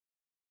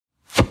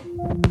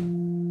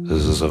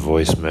This is a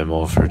voice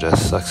memo for Death,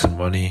 Sex, and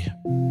Money.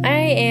 I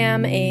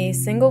am a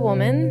single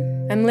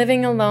woman. I'm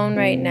living alone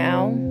right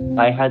now.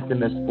 I had the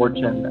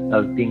misfortune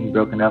of being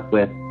broken up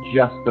with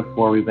just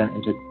before we went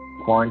into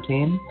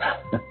quarantine.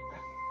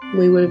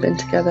 We would have been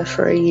together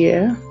for a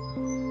year,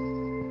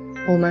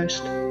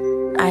 almost.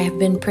 I have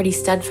been pretty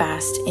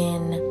steadfast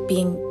in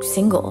being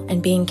single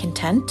and being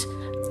content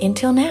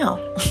until now.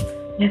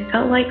 It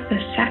felt like the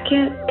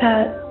second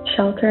that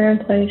shelter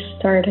in place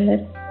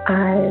started,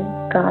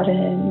 I've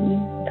gotten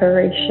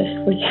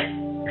voraciously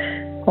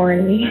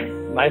horny.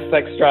 My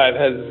sex drive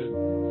has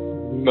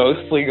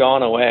mostly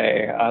gone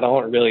away. I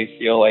don't really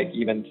feel like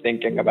even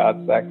thinking about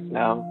sex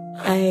now.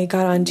 I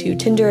got onto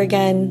Tinder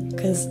again,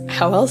 because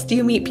how else do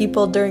you meet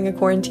people during a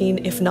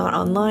quarantine if not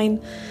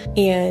online?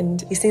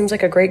 And he seems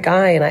like a great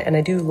guy, and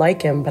I do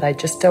like him, but I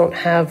just don't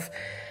have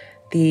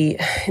the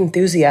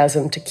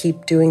enthusiasm to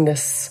keep doing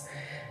this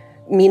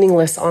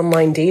meaningless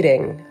online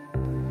dating.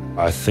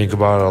 I think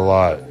about it a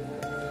lot.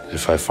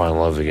 If I find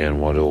love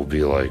again, what it will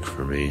be like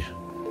for me.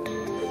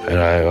 And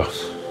I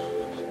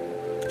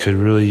could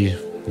really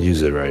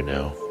use it right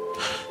now.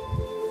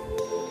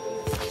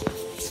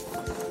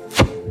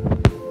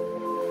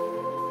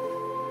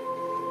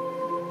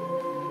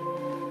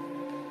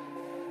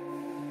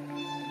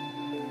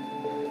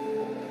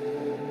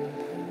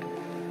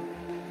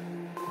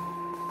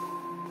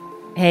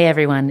 Hey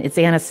everyone, it's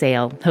Anna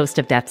Sale, host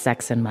of Death,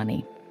 Sex, and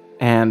Money.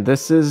 And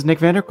this is Nick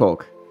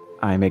Vanderkolk.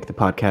 I make the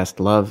podcast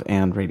Love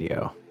and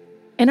Radio.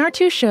 And our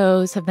two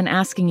shows have been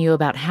asking you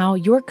about how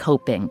you're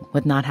coping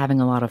with not having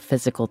a lot of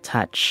physical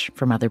touch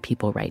from other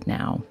people right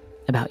now,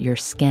 about your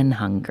skin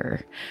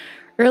hunger.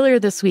 Earlier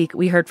this week,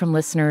 we heard from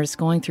listeners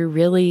going through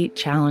really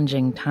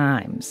challenging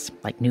times,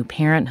 like new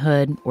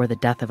parenthood or the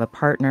death of a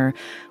partner,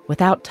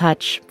 without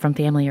touch from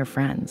family or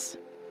friends.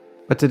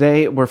 But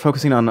today, we're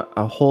focusing on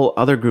a whole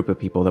other group of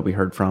people that we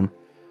heard from.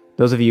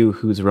 Those of you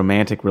whose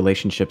romantic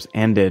relationships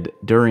ended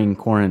during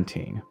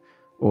quarantine,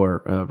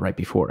 or right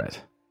before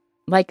it.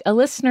 Like a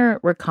listener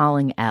we're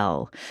calling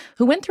Elle,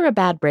 who went through a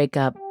bad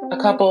breakup a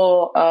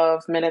couple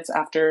of minutes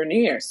after New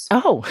Year's.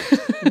 Oh.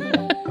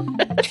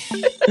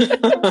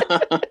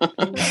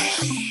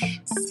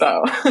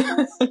 So.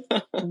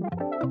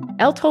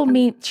 Elle told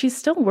me she's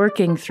still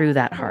working through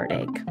that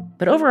heartache.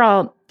 But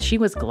overall, she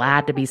was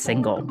glad to be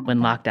single when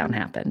lockdown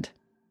happened.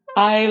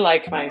 I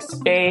like my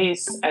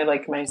space. I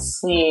like my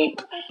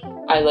sleep.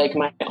 I like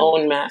my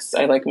own mess.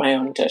 I like my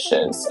own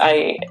dishes.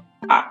 A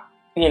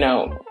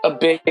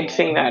big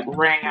thing that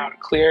rang out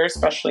clear,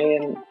 especially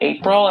in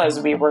April, as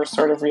we were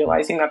sort of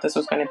realizing that this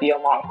was going to be a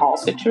long haul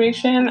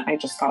situation, I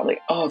just thought like,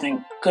 oh,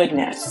 thank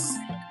goodness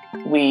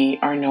we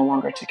are no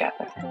longer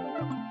together.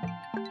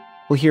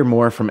 We'll hear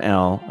more from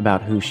Elle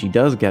about who she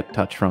does get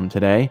touch from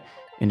today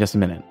in just a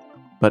minute.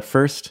 But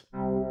first...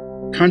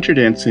 Contra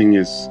dancing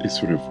is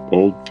sort of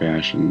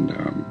old-fashioned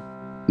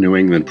New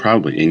England,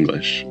 probably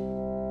English.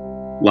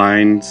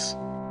 Lines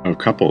of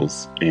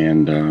couples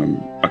and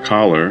a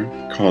caller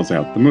calls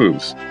out the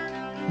moves.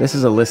 This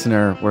is a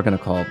listener we're going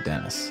to call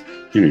Dennis.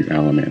 You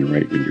Alaman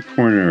right in your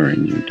corner,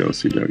 and you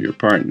do-si-do your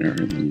partner,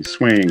 and then you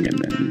swing, and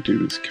then you do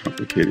these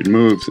complicated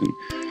moves, and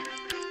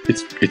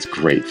it's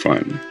great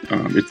fun.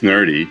 It's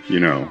nerdy,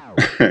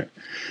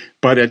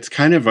 But it's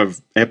kind of an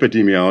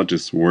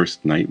epidemiologist's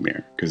worst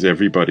nightmare, because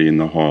everybody in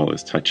the hall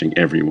is touching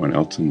everyone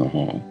else in the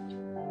hall.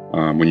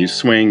 When you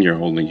swing, you're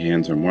holding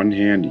hands on one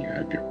hand, you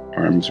have your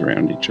arms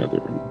around each other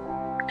and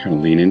kind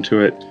of lean into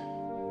it.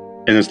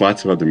 And there's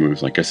lots of other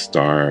moves, like a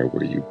star,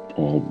 where you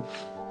all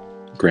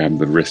grab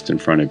the wrist in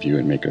front of you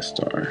and make a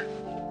star,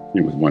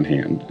 with one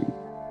hand and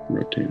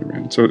rotate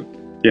around. So,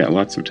 yeah,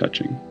 lots of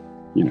touching,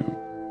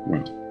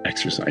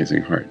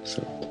 exercising hard.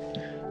 So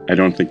I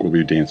don't think we'll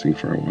be dancing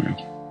for a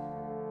while.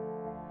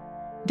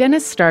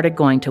 Dennis started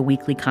going to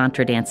weekly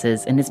contra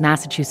dances in his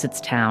Massachusetts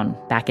town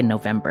back in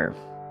November.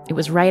 It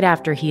was right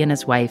after he and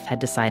his wife had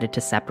decided to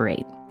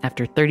separate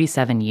after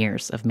 37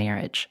 years of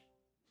marriage.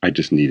 I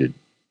just needed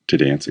to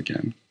dance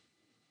again,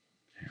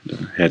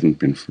 and hadn't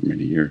been for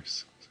many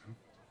years. So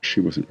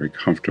she wasn't very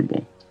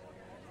comfortable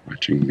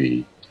watching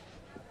me,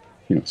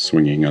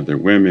 swinging other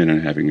women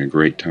and having a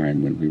great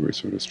time when we were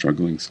sort of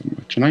struggling so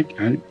much. And I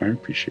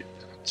appreciate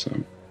that,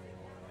 so...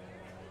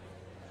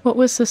 What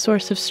was the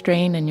source of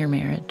strain in your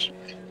marriage?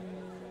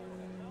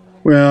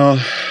 Well,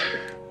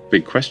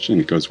 big question.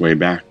 It goes way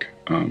back.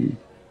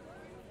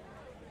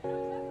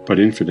 But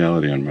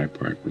infidelity on my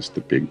part was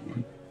the big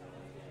one.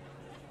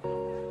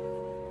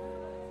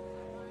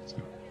 So,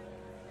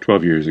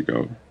 12 years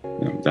ago,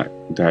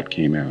 that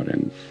came out,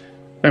 and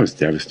that was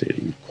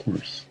devastating, of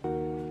course,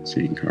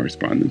 seeing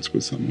correspondence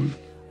with someone.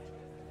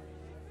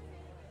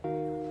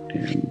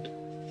 And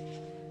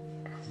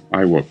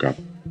I woke up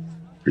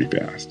pretty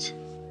fast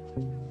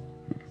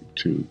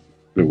to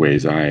the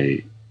ways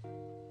I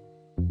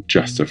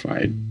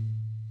justified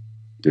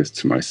this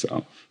to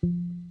myself.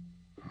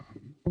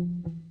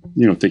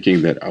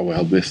 Thinking that,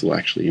 this will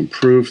actually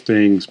improve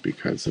things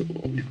because it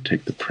will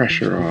take the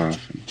pressure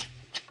off. And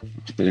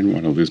I didn't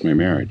want to lose my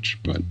marriage,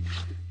 but,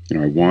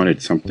 I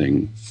wanted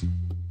something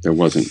that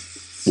wasn't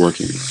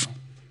working well.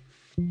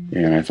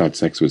 And I thought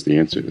sex was the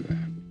answer to that.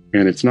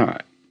 And it's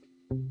not.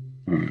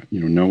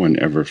 No one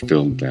ever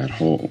filled that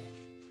hole.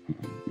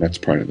 That's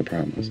part of the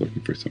problem. I was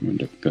looking for someone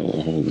to fill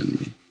a hole in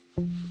me.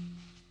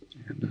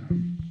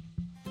 And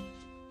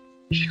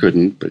she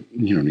couldn't, but,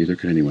 neither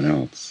could anyone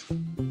else.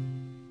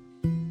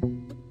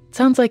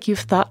 Sounds like you've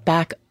thought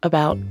back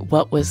about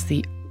what was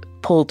the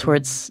pull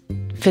towards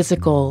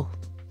physical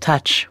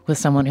touch with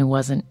someone who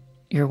wasn't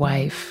your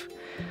wife.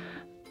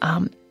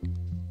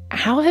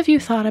 How have you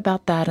thought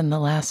about that in the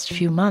last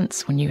few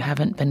months when you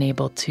haven't been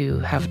able to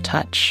have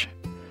touch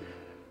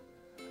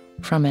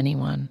from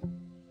anyone?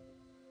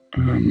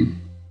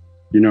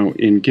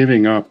 In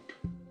giving up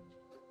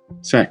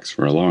sex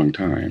for a long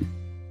time,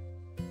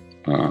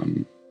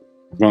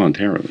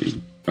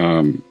 voluntarily,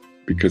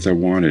 because I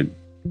wanted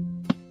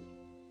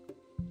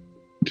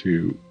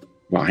to,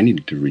 I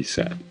needed to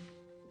reset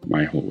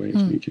my whole way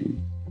of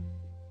thinking.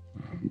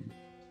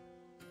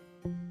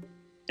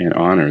 And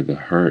honor the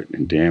hurt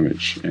and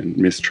damage and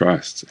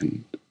mistrust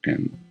and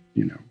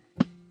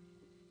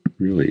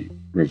really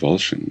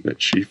revulsion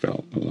that she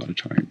felt a lot of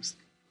times.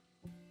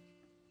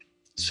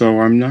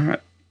 So I'm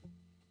not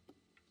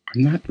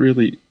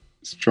really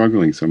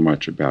struggling so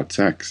much about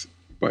sex,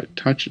 but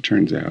touch, it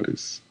turns out,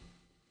 is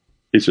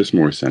just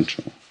more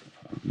essential.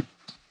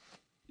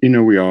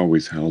 We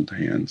always held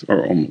hands,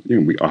 or almost,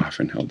 we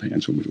often held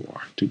hands when we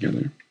walked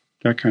together.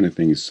 That kind of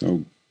thing is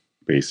so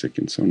basic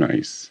and so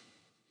nice.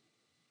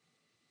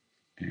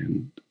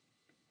 And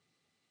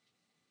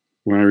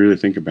when I really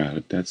think about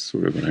it, that's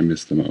sort of what I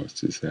miss the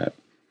most, is that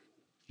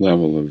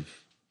level of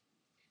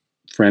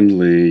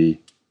friendly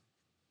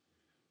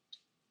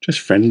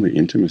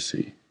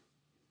intimacy.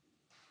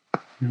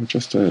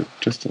 Just a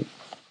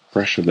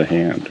brush of the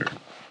hand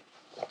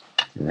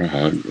or a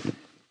hug or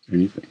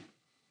anything.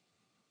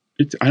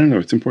 I don't know,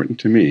 it's important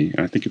to me,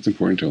 and I think it's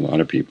important to a lot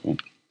of people.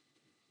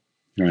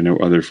 I know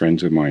other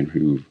friends of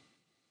mine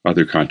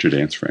other contra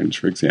dance friends,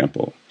 for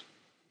example,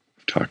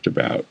 talked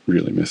about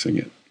really missing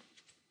it.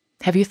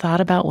 Have you thought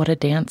about what a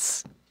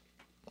dance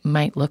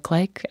might look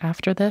like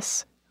after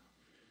this?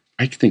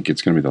 I think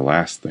it's going to be the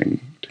last thing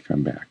to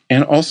come back.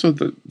 And also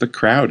the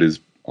crowd is,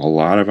 a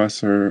lot of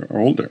us are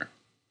older.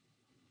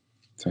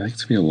 So I think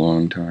it's going to be a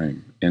long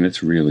time, and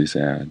it's really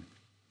sad.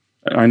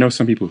 I know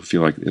some people who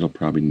feel like it'll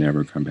probably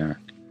never come back.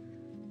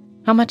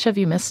 How much have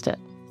you missed it?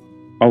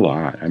 A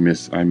lot. I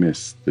miss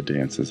the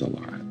dances a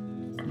lot.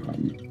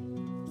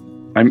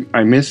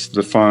 I miss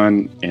the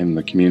fun and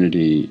the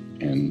community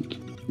and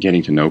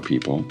getting to know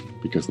people,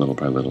 because little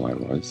by little I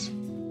was.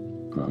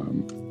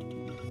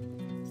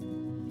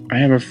 I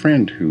have a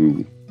friend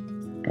who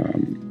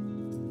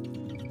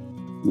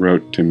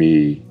wrote to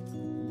me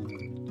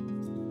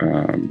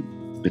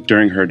that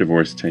during her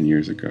divorce 10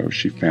 years ago,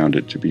 she found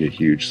it to be a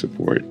huge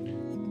support.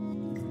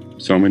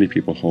 So many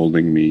people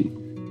holding me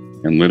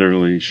and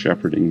literally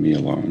shepherding me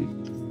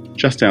along.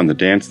 Just down the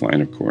dance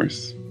line, of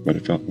course, but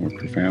it felt more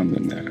profound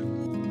than that.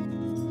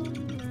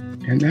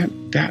 And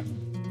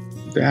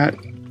that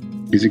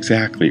is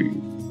exactly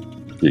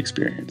the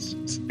experience.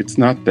 It's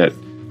not that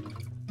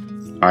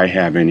I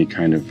have any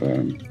kind of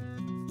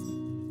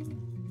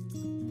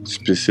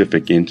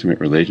specific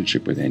intimate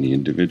relationship with any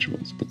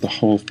individuals, but the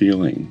whole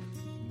feeling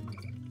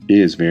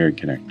is very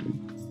connected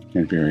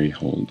and very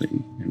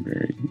holding and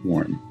very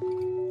warm.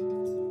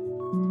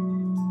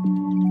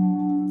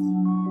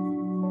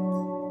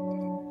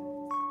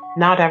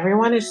 Not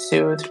everyone is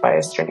soothed by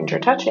a stranger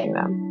touching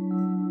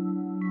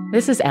them.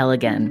 This is Elle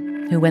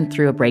again, who went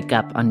through a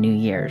breakup on New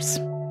Year's.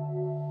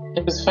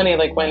 It was funny,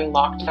 when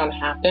lockdown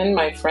happened,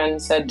 my friend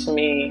said to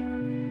me,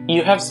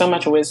 "You have so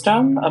much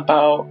wisdom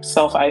about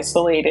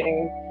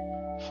self-isolating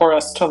for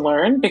us to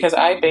learn," because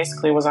I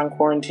basically was on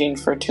quarantine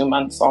for 2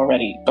 months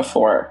already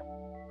before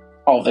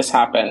all this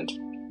happened.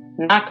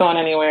 Not going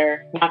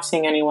anywhere, not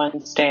seeing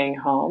anyone, staying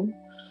home.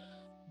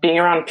 Being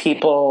around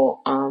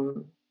people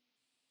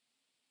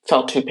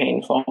felt too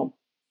painful.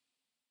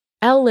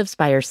 Elle lives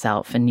by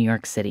herself in New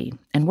York City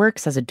and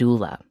works as a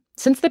doula.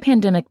 Since the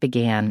pandemic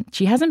began,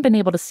 she hasn't been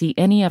able to see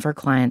any of her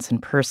clients in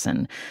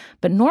person,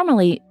 but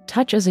normally,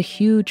 touch is a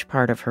huge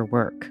part of her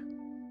work.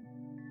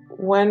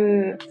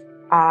 When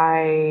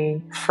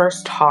I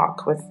first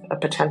talk with a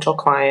potential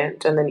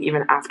client, and then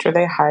even after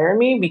they hire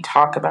me, we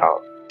talk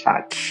about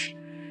touch.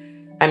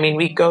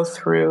 We go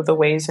through the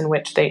ways in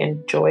which they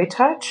enjoy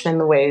touch and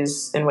the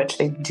ways in which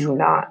they do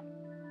not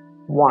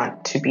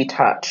want to be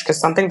touched. Because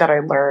something that I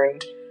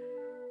learned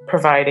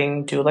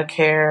providing doula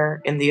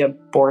care in the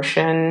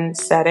abortion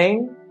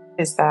setting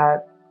is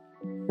that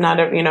not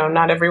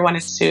everyone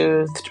is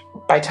soothed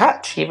by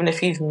touch, even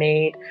if you've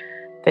made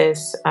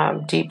this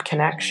deep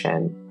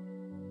connection.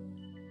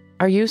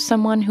 Are you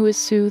someone who is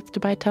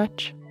soothed by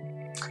touch?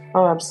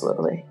 Oh,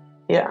 absolutely.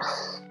 Yeah.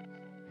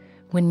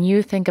 When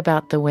you think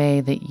about the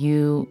way that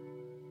you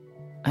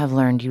have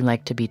learned you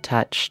like to be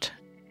touched,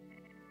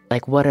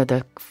 what are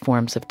the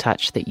forms of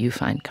touch that you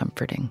find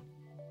comforting?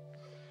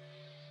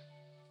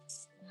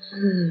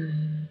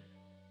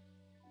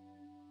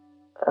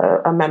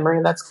 A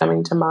memory that's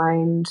coming to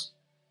mind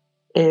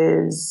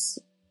is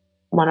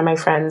one of my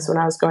friends when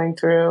I was going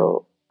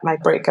through my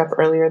breakup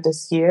earlier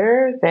this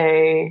year,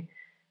 they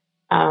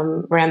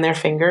ran their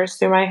fingers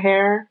through my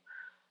hair.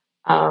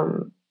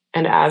 And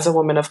as a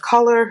woman of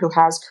color who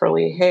has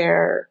curly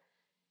hair,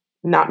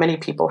 not many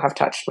people have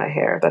touched my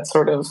hair. That's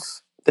sort of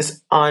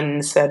this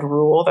unsaid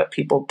rule that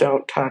people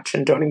don't touch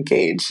and don't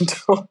engage,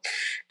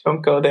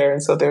 don't go there.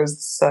 And so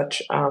there's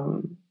such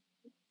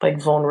like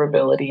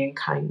vulnerability and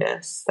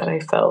kindness that I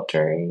felt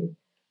during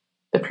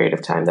the period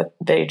of time that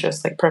they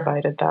just like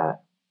provided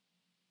that.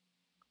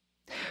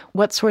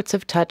 What sorts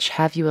of touch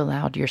have you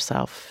allowed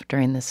yourself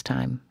during this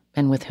time,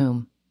 and with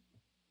whom?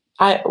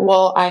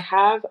 I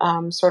have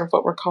sort of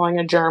what we're calling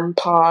a germ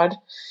pod.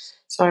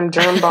 So I'm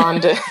germ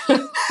bonded.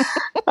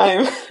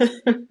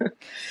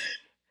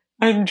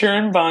 I'm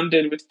germ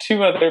bonded with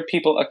two other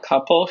people, a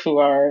couple who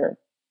are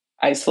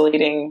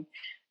isolating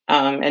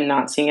and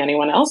not seeing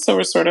anyone else. So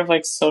we're sort of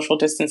like social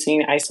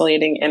distancing,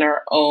 isolating in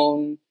our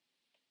own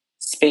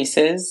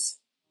spaces.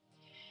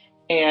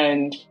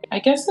 And I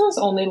guess it was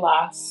only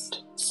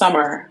last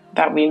summer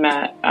that we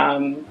met.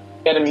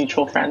 We had a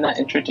mutual friend that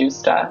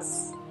introduced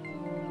us.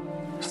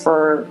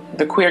 For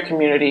the queer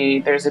community,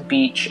 there's a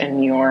beach in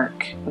New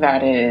York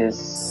that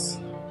is,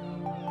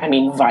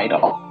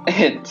 vital.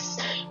 It's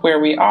where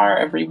we are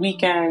every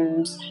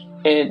weekend.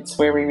 It's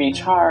where we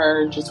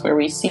recharge. It's where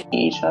we see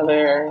each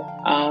other.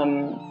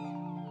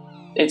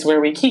 It's where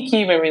we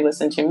kiki, where we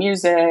listen to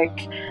music.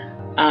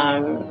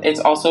 It's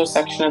also a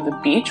section of the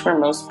beach where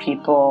most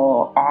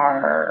people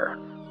are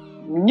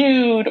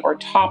nude or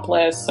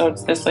topless. So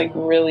it's this like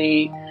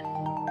really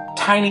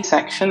tiny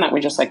section that we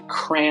just like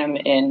cram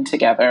in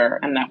together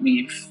and that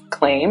we've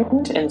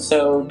claimed. And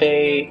so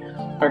they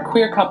are a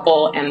queer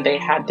couple and they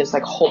had this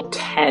like whole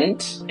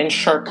tent and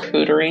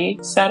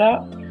charcuterie set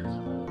up.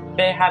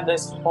 They had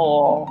this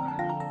whole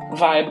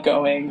vibe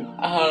going.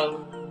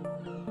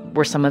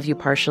 Were some of you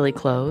partially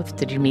clothed?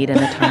 Did you meet in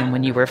a time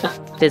when you were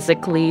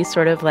physically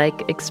sort of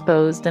like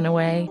exposed in a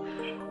way?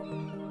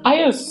 I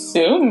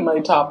assume my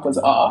top was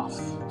off.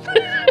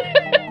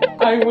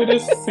 I would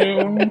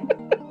assume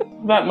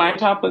that my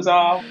top was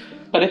off.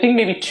 But I think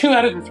maybe 2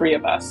 out of the 3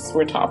 of us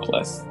were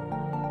topless.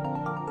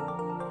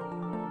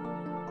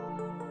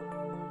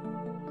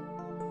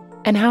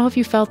 And how have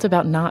you felt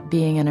about not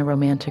being in a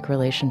romantic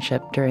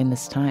relationship during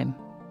this time?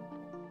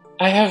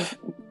 I have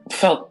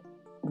felt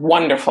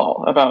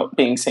wonderful about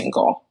being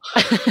single.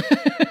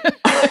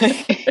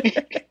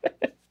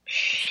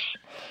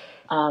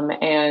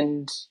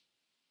 And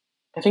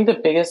I think the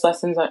biggest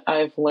lessons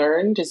I've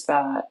learned is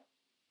that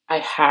I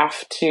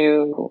have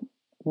to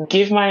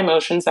give my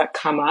emotions that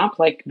come up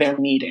like they're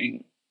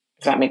needing,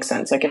 if that makes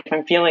sense. Like if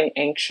I'm feeling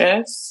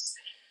anxious,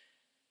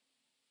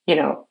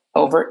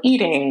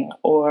 overeating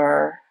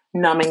or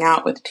numbing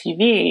out with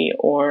TV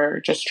or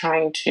just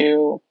trying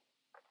to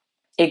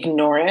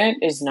ignore it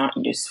is not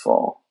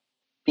useful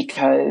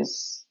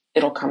because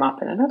it'll come up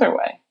in another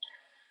way.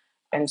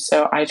 And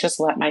so I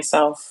just let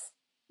myself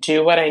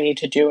do what I need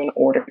to do in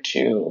order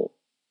to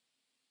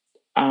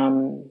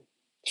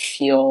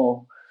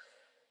feel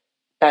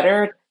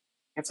better.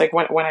 It's like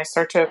when I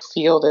start to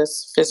feel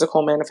this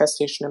physical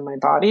manifestation in my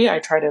body, I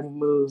try to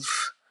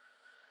move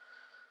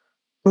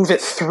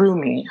it through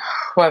me,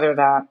 whether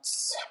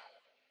that's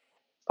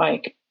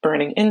like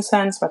burning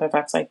incense, whether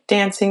that's like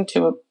dancing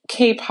to a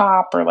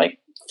K-pop or like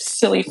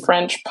silly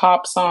French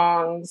pop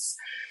songs,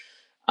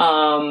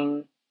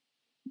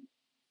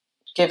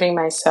 giving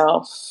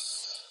myself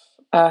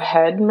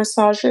head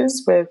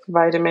massages with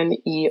vitamin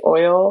E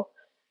oil.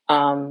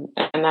 And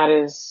that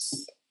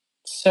is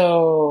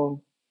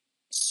so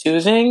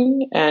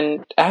soothing.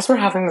 And as we're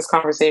having this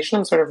conversation,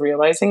 I'm sort of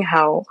realizing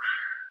how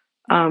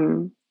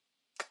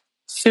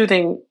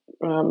soothing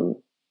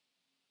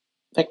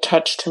like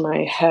touch to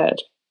my head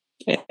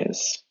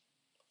is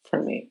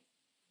for me.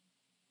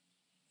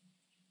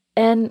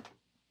 And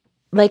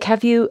like,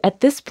 have you,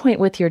 at this point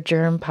with your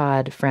germ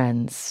pod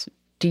friends,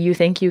 do you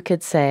think you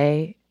could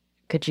say,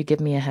 could you give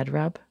me a head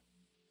rub?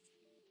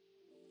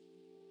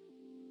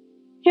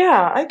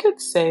 Yeah, I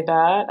could say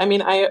that.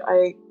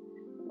 I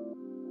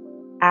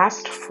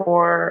asked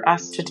for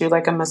us to do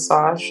like a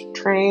massage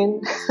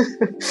train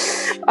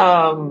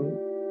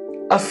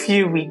a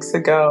few weeks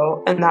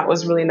ago, and that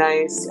was really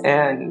nice.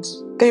 And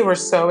they were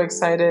so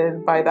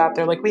excited by that.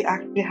 They're like, we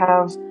actually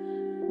have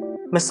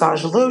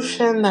massage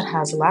lotion that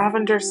has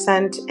lavender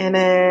scent in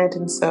it.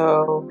 And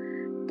so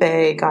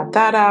they got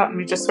that out and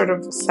we just sort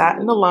of sat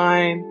in the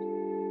line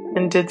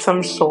and did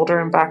some shoulder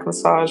and back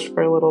massage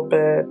for a little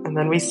bit. And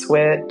then we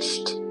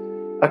switched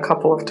a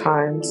couple of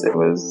times. It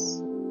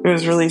was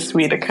really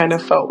sweet. It kind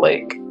of felt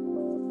like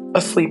a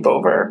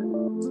sleepover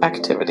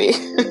activity.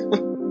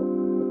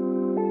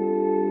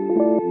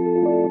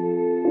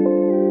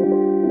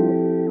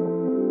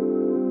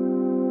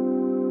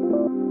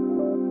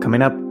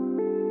 Coming up,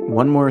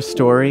 one more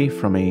story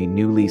from a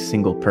newly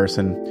single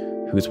person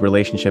whose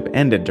relationship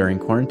ended during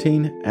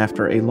quarantine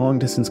after a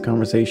long-distance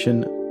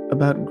conversation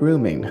about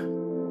grooming.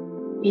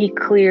 He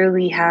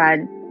clearly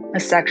had a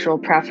sexual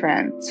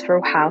preference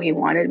for how he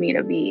wanted me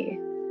to be.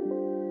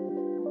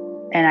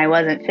 And I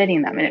wasn't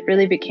fitting them. And it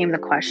really became the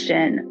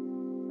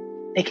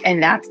question, Like,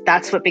 and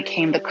that's what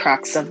became the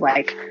crux of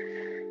like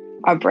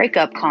our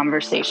breakup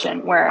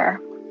conversation, where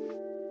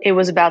it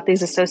was about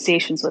these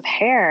associations with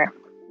hair.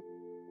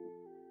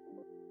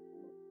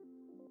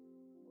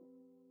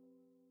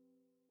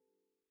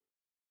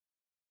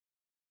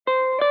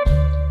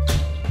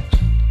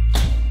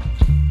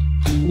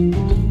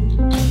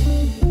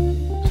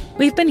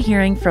 We've been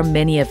hearing from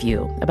many of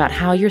you about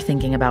how you're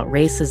thinking about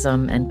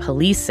racism and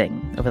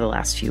policing over the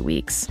last few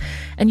weeks.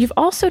 And you've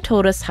also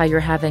told us how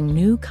you're having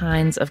new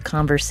kinds of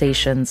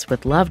conversations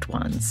with loved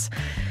ones.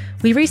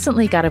 We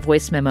recently got a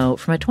voice memo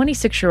from a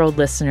 26-year-old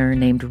listener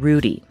named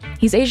Rudy.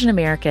 He's Asian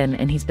American,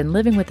 and he's been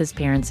living with his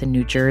parents in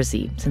New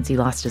Jersey since he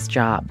lost his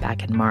job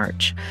back in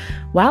March.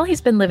 While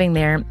he's been living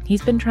there,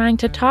 he's been trying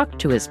to talk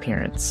to his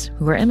parents,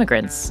 who are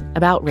immigrants,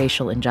 about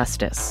racial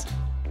injustice.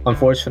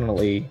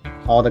 Unfortunately,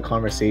 all the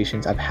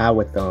conversations I've had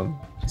with them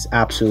is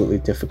absolutely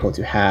difficult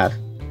to have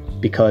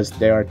because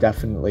they are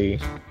definitely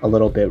a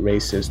little bit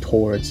racist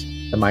towards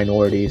the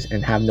minorities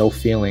and have no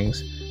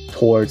feelings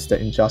towards the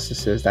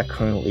injustices that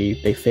currently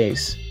they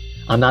face.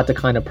 I'm not the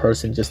kind of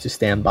person just to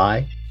stand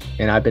by,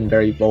 and I've been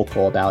very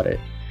vocal about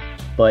it.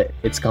 But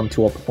it's come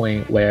to a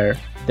point where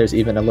there's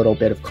even a little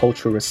bit of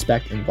cultural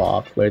respect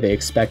involved, where they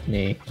expect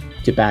me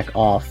to back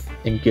off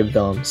and give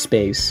them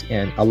space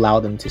and allow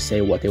them to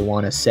say what they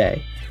want to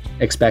say.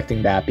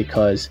 Expecting that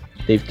because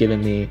they've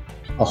given me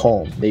a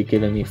home, they've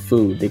given me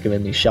food, they've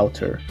given me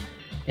shelter.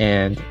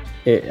 And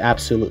it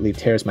absolutely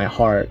tears my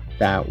heart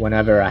that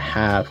whenever I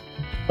have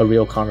a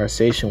real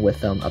conversation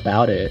with them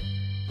about it,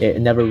 it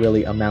never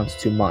really amounts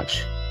to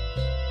much.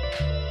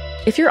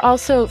 If you're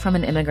also from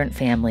an immigrant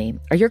family,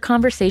 are your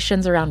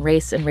conversations around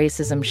race and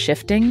racism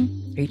shifting?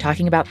 Are you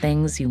talking about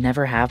things you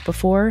never have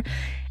before?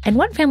 And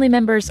what family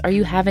members are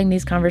you having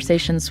these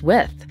conversations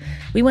with?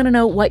 We want to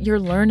know what you're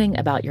learning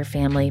about your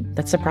family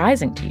that's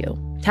surprising to you.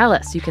 Tell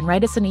us. You can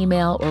write us an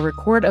email or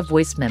record a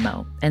voice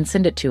memo and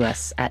send it to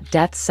us at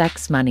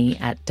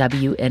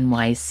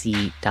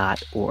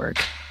deathsexmoney@wnyc.org.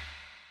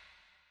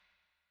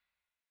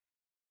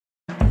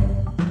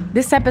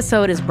 This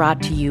episode is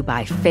brought to you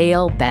by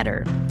Fail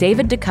Better,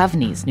 David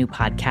Duchovny's new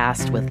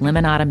podcast with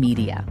Limonada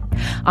Media.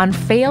 On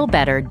Fail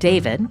Better,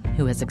 David,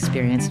 who has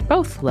experienced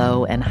both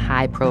low and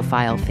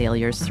high-profile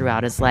failures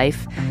throughout his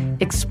life,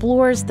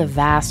 explores the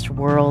vast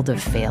world of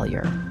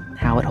failure,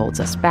 how it holds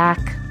us back,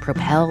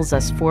 propels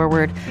us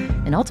forward,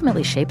 and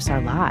ultimately shapes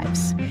our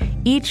lives.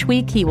 Each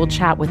week, he will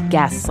chat with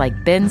guests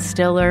like Ben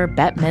Stiller,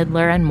 Bette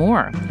Midler, and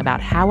more about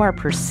how our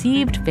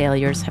perceived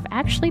failures have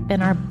actually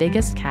been our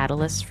biggest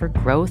catalysts for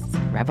growth,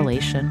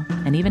 revelation,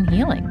 and even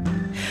healing.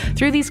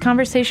 Through these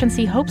conversations,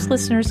 he hopes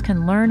listeners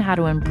can learn how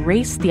to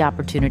embrace the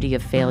opportunity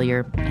of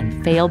failure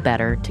and fail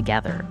better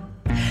together.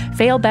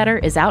 Fail Better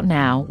is out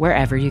now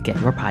wherever you get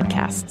your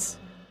podcasts.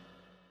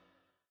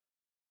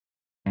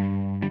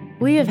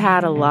 We have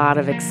had a lot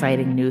of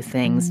exciting new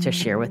things to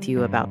share with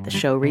you about the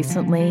show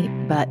recently,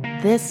 but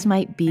this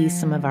might be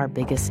some of our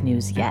biggest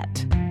news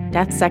yet.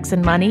 Death, Sex,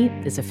 and Money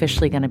is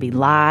officially going to be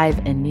live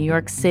in New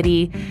York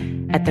City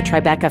at the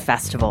Tribeca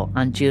Festival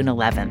on June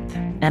 11th.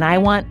 And I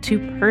want to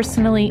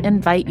personally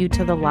invite you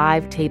to the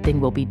live taping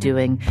we'll be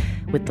doing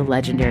with the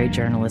legendary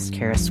journalist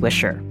Kara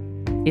Swisher.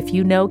 If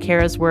you know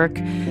Kara's work,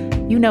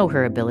 you know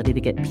her ability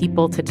to get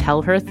people to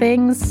tell her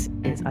things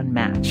is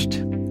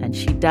unmatched. And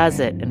she does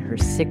it in her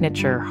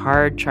signature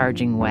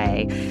hard-charging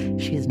way.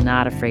 She's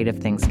not afraid of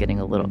things getting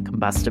a little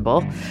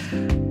combustible.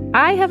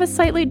 I have a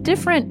slightly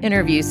different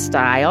interview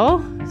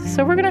style,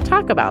 so we're going to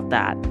talk about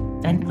that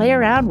and play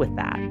around with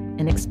that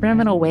in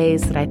experimental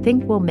ways that I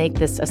think will make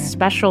this a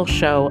special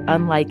show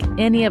unlike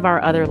any of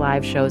our other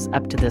live shows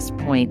up to this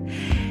point.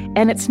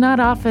 And it's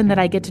not often that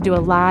I get to do a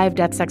live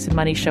Death, Sex, and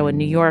Money show in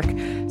New York,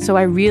 so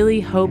I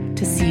really hope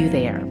to see you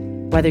there.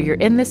 Whether you're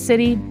in the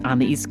city, on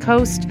the East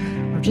Coast,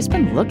 or just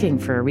been looking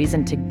for a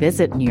reason to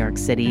visit New York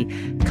City,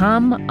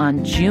 come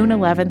on June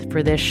 11th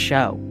for this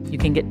show. You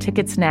can get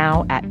tickets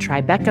now at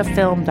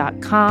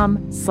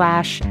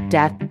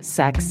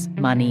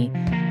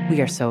tribecafilm.com/deathsexmoney.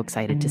 We are so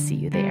excited to see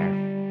you there.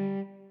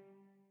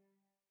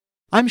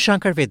 I'm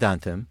Shankar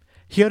Vedantam,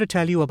 here to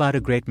tell you about a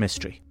great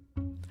mystery.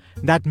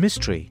 That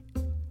mystery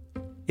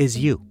is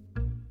you.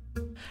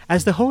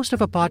 As the host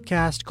of a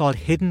podcast called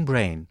Hidden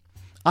Brain,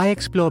 I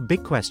explore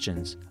big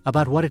questions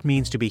about what it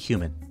means to be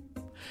human.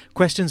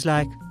 Questions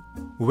like,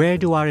 where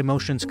do our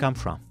emotions come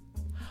from?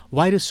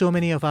 Why do so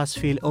many of us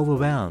feel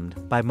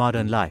overwhelmed by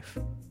modern life?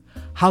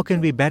 How can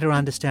we better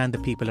understand the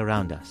people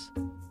around us?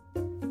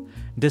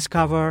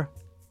 Discover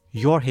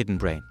your hidden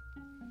brain.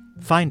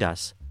 Find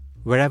us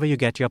wherever you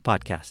get your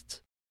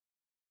podcasts.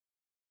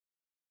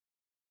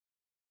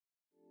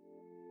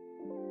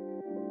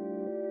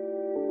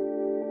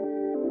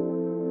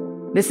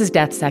 This is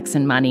Death, Sex,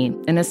 and Money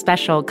in a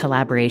special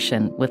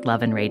collaboration with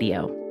Love and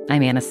Radio.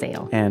 I'm Anna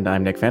Sale. And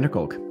I'm Nick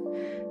Vanderkolk.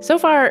 So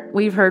far,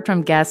 we've heard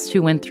from guests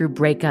who went through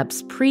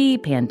breakups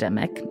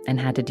pre-pandemic and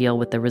had to deal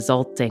with the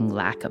resulting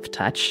lack of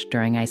touch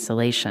during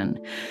isolation.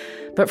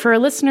 But for a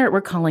listener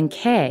we're calling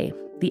Kay,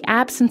 the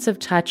absence of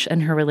touch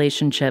in her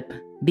relationship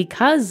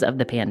because of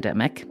the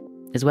pandemic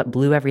is what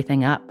blew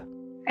everything up.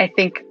 I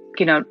think,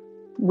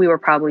 we were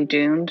probably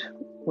doomed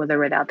with or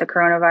without the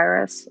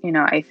coronavirus.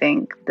 I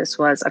think this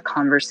was a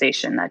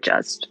conversation that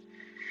just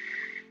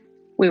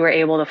we were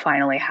able to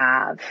finally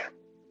have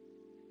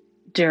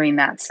during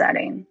that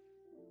setting.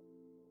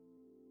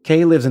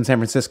 Kay lives in San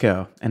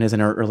Francisco and is in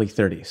her early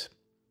 30s.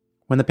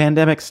 When the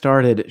pandemic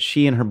started,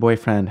 she and her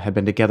boyfriend had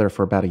been together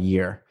for about a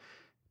year.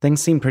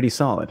 Things seemed pretty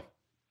solid.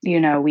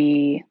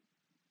 We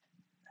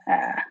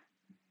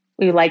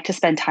liked to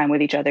spend time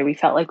with each other. We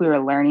felt like we were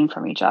learning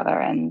from each other.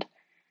 And,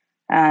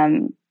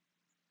 I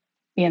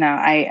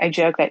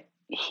joke that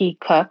he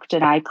cooked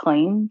and I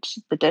cleaned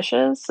the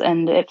dishes,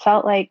 and it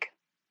felt like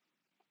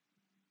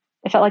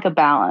a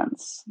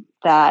balance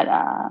that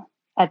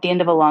at the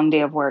end of a long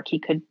day of work, he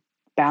could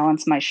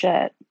balance my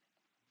shit.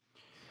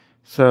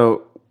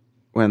 So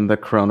when the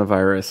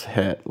coronavirus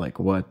hit, like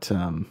what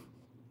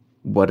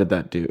did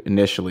that do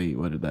initially?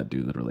 What did that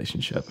do to the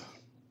relationship?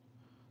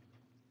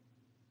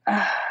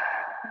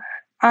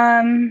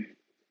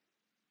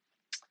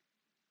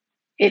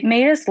 It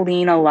made us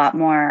lean a lot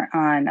more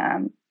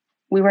on,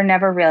 we were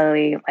never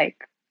really like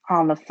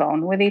on the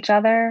phone with each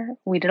other.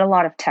 We did a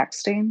lot of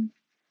texting.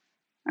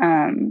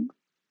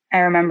 I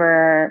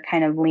remember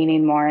kind of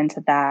leaning more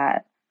into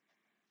that.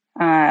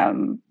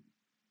 And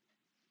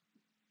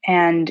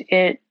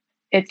it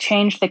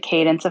changed the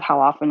cadence of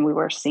how often we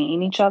were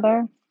seeing each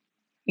other.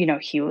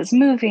 He was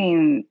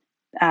moving.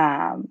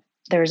 There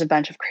was a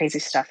bunch of crazy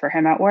stuff for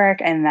him at work,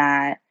 and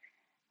that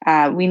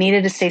we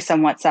needed to stay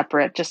somewhat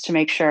separate just to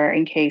make sure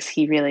in case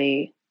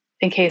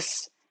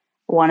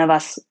one of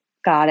us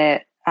got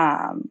it.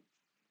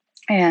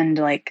 And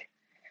like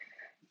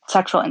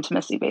sexual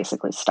intimacy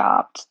basically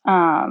stopped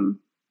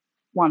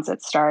once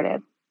it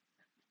started.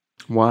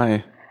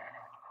 Why?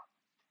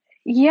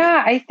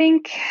 Yeah, I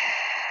think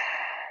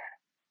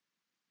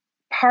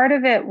part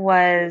of it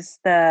was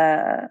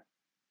I'm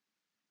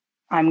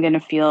going to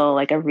feel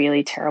like a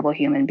really terrible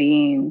human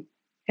being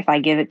if I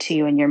give it to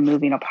you and you're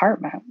moving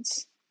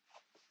apartments.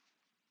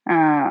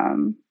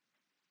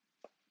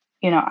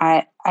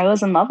 I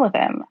was in love with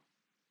him,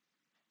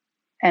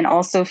 and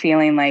also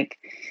feeling like,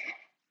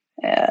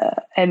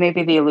 and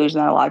maybe the illusion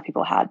that a lot of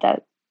people had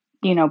that,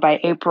 by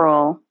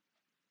April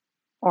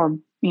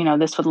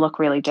this would look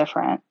really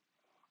different.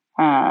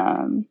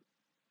 That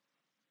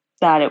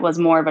it was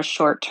more of a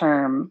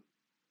short-term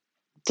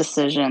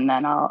decision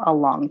than a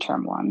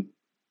long-term one.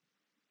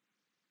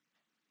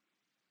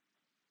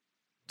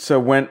 So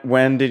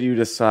when did you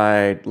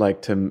decide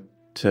like to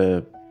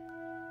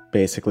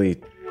basically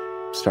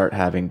start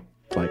having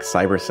like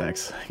cyber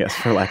sex, I guess,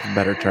 for lack of a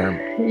better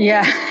term?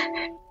 Yeah.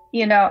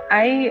 It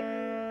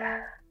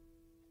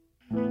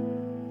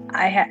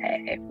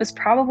was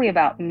probably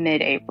about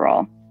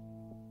mid-April,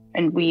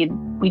 and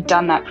we'd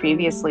done that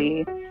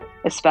previously,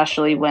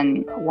 especially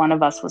when one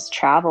of us was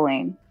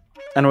traveling.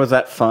 And was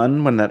that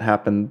fun when that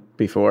happened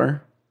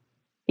before?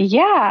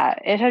 Yeah,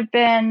 it had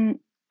been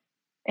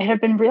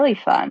really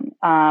fun.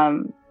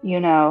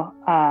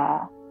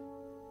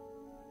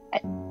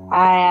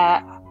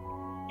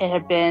 It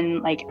had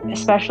been like,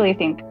 especially I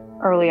think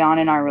early on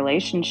in our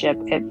relationship,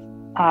 it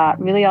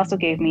really also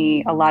gave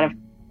me a lot of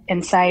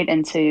insight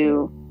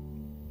into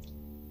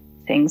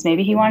things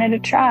maybe he wanted to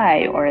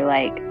try, or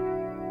like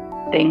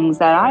things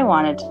that I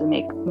wanted to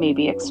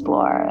maybe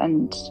explore.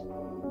 And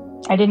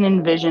I didn't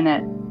envision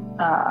it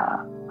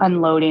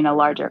unloading a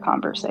larger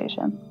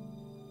conversation.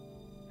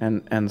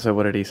 And so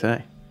what did he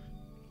say?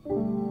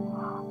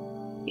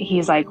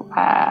 He's like,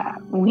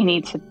 we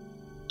need to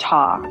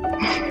talk.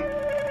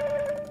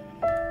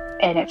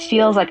 And it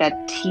feels like a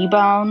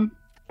T-bone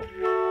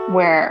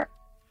where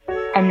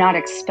I'm not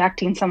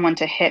expecting someone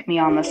to hit me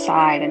on the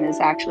side and is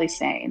actually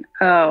saying,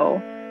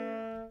 oh,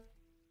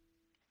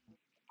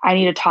 I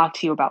need to talk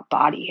to you about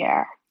body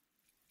hair.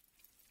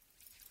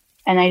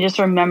 And I just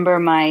remember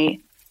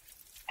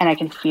and I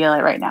can feel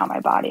it right now, my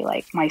body,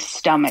 like my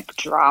stomach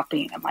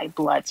dropping and my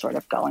blood sort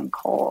of going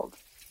cold.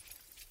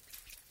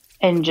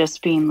 And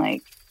just being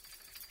like,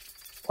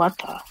 what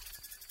the?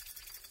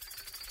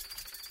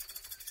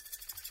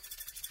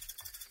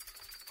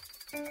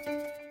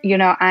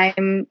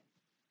 I'm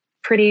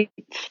pretty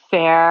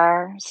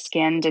fair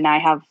skinned, and I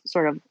have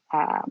sort of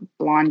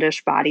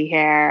blondish body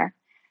hair.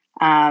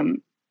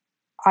 On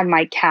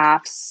my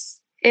calves,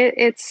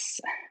 it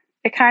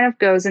kind of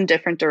goes in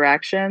different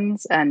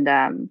directions.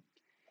 And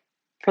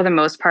for the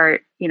most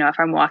part, if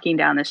I'm walking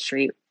down the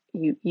street,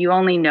 you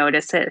only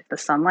notice it if the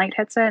sunlight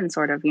hits it and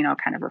sort of,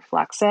 kind of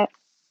reflects it.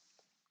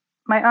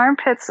 My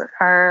armpits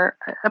are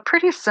a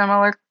pretty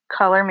similar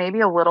color,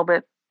 maybe a little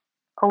bit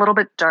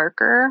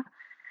darker.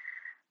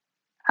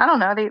 I don't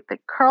know, they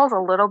curls a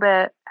little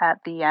bit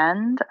at the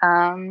end.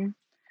 And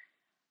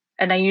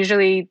I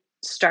usually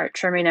start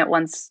trimming it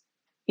once,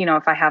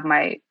 if I have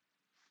my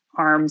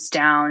arms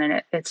down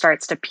and it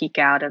starts to peek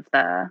out of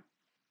the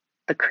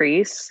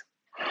crease.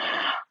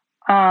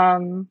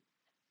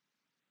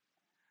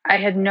 I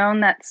had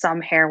known that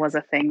some hair was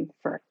a thing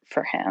for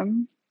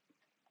him.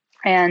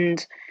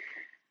 And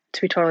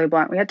to be totally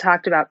blunt, we had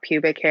talked about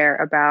pubic hair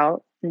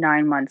about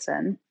 9 months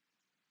in.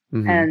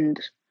 Mm-hmm. And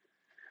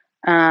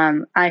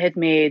I had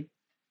made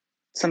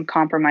some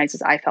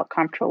compromises I felt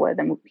comfortable with,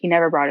 and he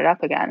never brought it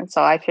up again. And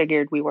so I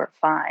figured we were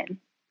fine.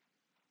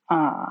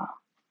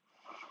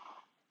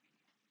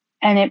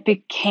 And it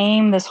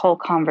became this whole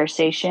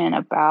conversation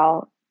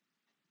about,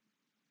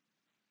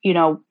 you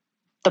know,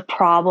 the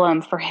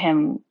problem for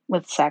him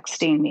with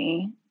sexting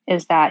me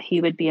is that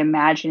he would be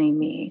imagining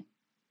me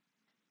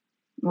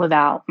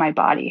without my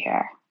body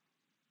hair.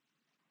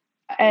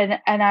 And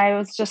I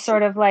was just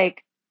sort of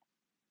like,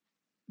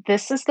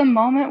 this is the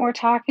moment we're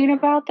talking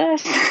about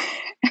this?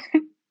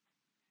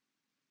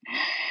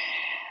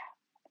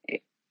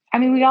 I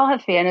mean, we all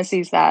have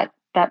fantasies that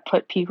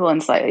put people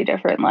in slightly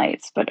different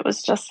lights, but it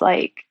was just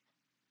like,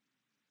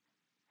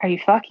 are you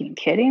fucking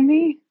kidding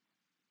me?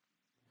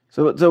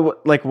 So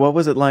like, what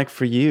was it like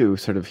for you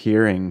sort of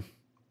hearing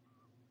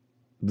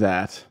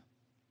that?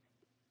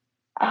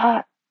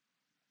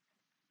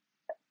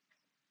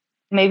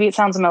 Maybe it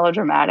sounds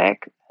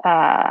melodramatic,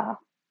 but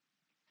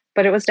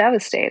it was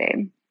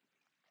devastating.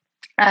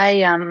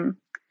 And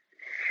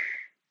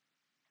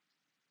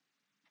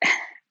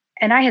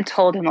I had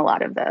told him a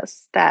lot of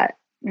this, that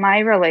my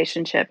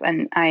relationship,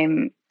 and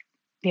I'm,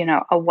 you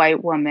know, a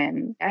white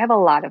woman, I have a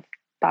lot of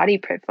body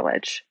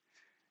privilege.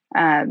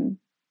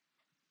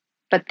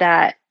 But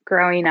that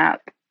growing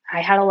up,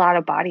 I had a lot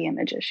of body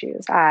image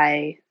issues.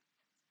 I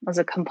was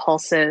a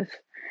compulsive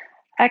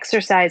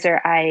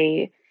exerciser.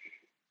 I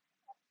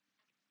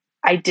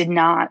did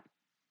not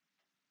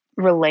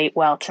relate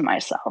well to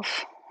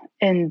myself,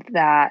 in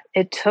that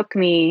it took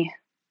me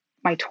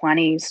my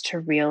 20s to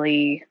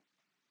really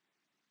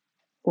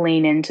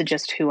lean into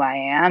just who I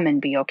am and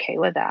be okay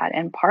with that.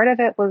 And part of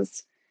it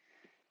was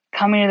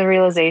coming to the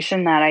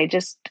realization that I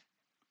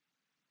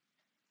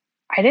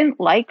didn't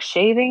like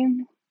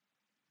shaving.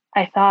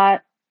 I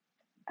thought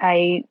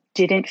I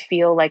didn't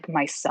feel like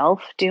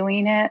myself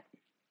doing it.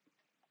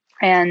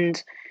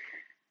 And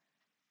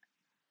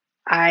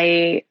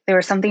there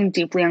was something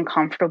deeply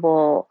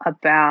uncomfortable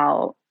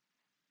about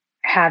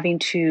having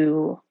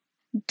to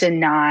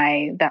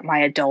deny that my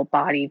adult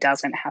body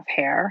doesn't have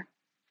hair.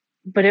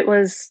 But it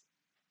was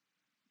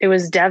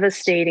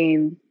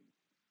devastating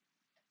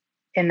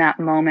in that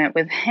moment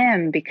with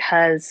him,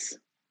 because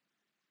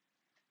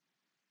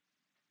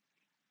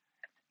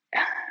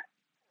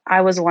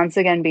I was once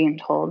again being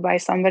told by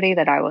somebody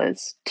that I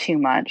was too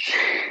much.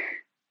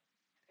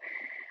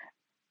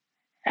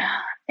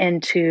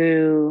 And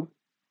to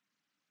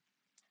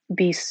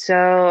be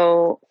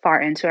so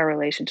far into a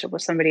relationship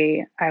with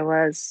somebody I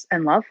was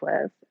in love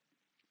with,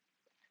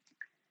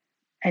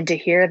 and to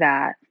hear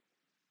that,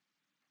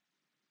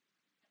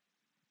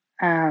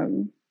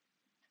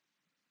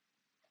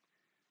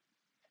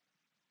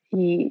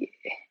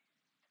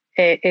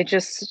 it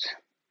just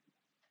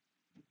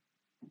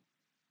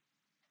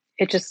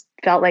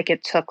felt like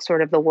it took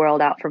sort of the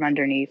world out from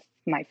underneath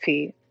my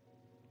feet.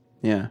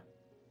 Yeah.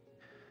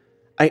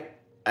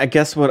 I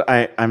guess what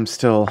I'm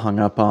still hung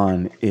up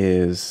on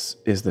is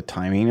the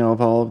timing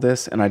of all of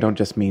this. And I don't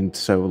just mean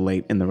so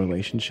late in the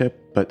relationship,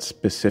 but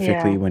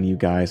specifically when you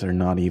guys are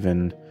not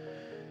even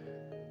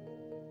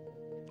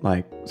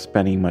like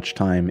spending much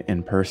time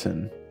in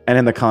person. And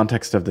in the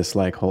context of this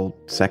like whole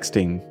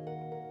sexting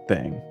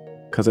thing.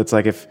 Because it's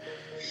like if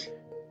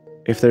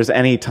there's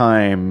any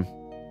time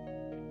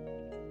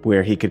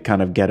where he could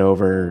kind of get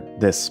over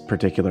this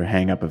particular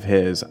hang up of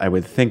his, I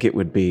would think it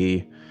would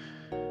be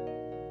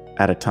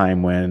at a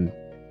time when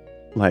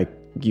like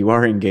you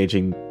are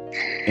engaging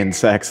in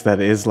sex that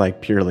is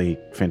like purely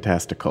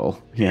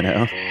fantastical, you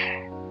know?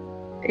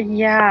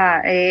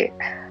 Yeah,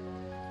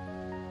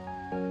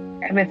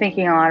 I've been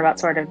thinking a lot about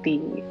sort of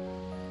the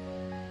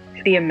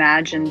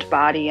imagined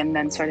body, and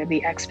then sort of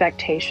the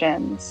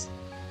expectations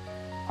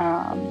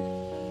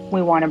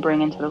we want to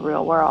bring into the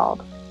real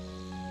world.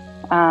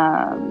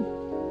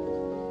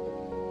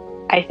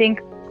 I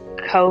think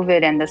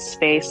COVID and the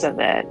space of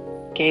it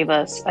gave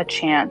us a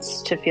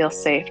chance to feel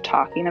safe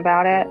talking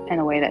about it in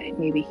a way that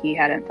maybe he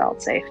hadn't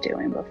felt safe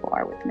doing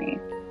before with me.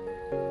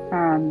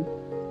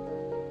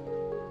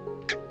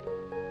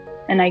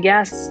 And I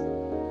guess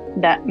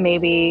that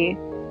maybe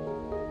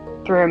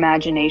through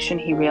imagination,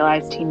 he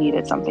realized he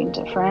needed something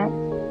different.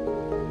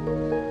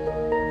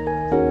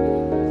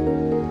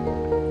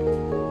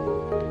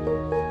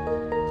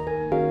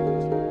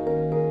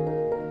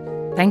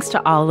 Thanks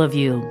to all of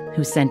you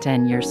who sent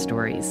in your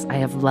stories. I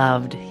have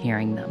loved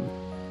hearing them.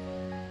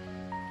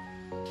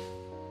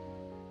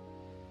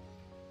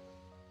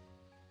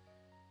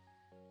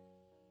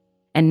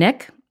 And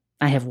Nick,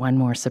 I have one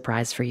more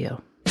surprise for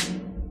you.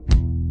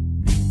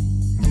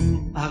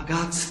 I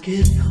got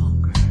skin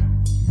hunger.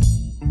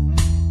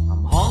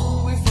 I'm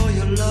hungry for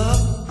your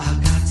love. I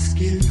got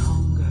skin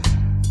hunger.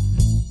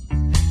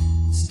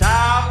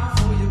 Starving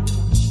for your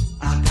touch.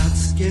 I got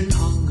skin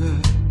hunger.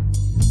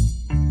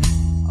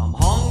 I'm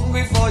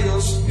hungry for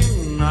your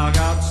skin. I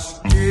got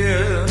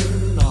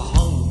skin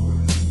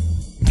hunger.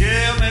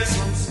 Give me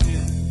some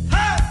skin.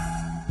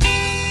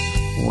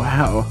 Hey!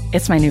 Wow.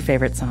 It's my new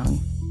favorite song.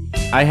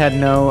 I had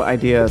no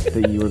idea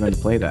that you were going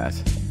to play that.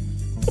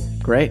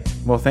 Great.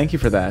 Well, thank you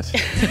for that.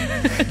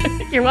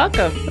 You're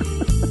welcome.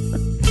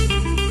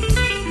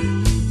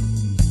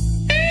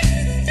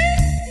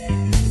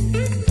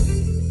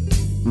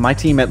 My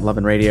team at Love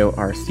and Radio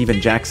are Stephen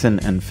Jackson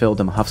and Phil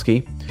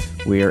Demahovsky.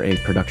 We are a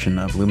production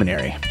of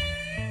Luminary.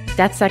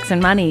 Death, Sex,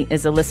 and Money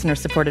is a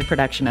listener-supported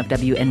production of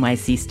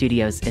WNYC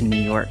Studios in New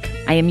York.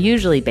 I am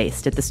usually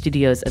based at the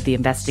studios of the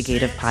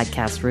investigative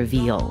podcast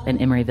Reveal in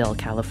Emeryville,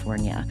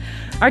 California.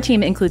 Our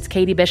team includes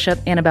Katie Bishop,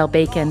 Annabelle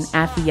Bacon,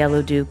 Afi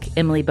Yellowduke,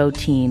 Emily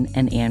Botine,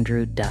 and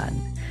Andrew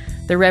Dunn.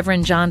 The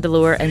Reverend John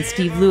Delore and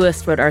Steve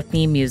Lewis wrote our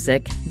theme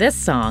music. This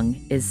song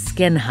is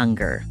Skin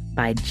Hunger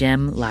by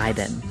Jim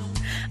Liben.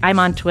 I'm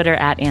on Twitter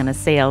at Anna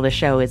Sale. The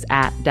show is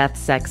at Death,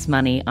 Sex,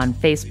 Money on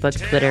Facebook,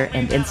 Twitter,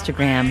 and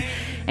Instagram.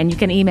 And you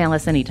can email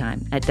us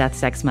anytime at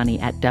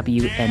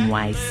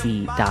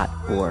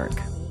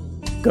deathsexmoney@wnyc.org.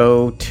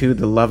 Go to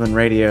the Love and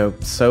Radio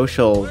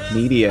social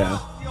media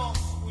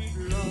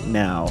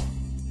now.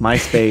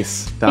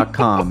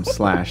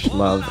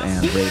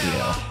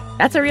 MySpace.com/loveandradio.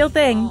 That's a real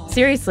thing.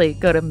 Seriously,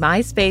 go to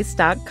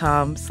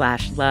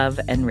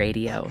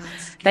myspace.com/loveandradio.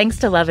 Thanks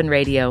to Love and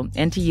Radio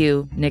and to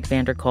you, Nick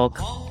Vanderkolk.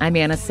 I'm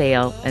Anna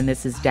Sale, and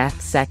this is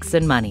Death, Sex,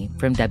 and Money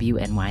from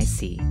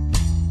WNYC.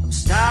 I'm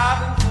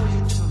starving for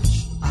your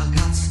touch. I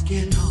got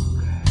skin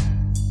hunger.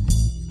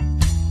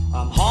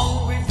 I'm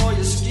hungry for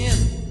your skin.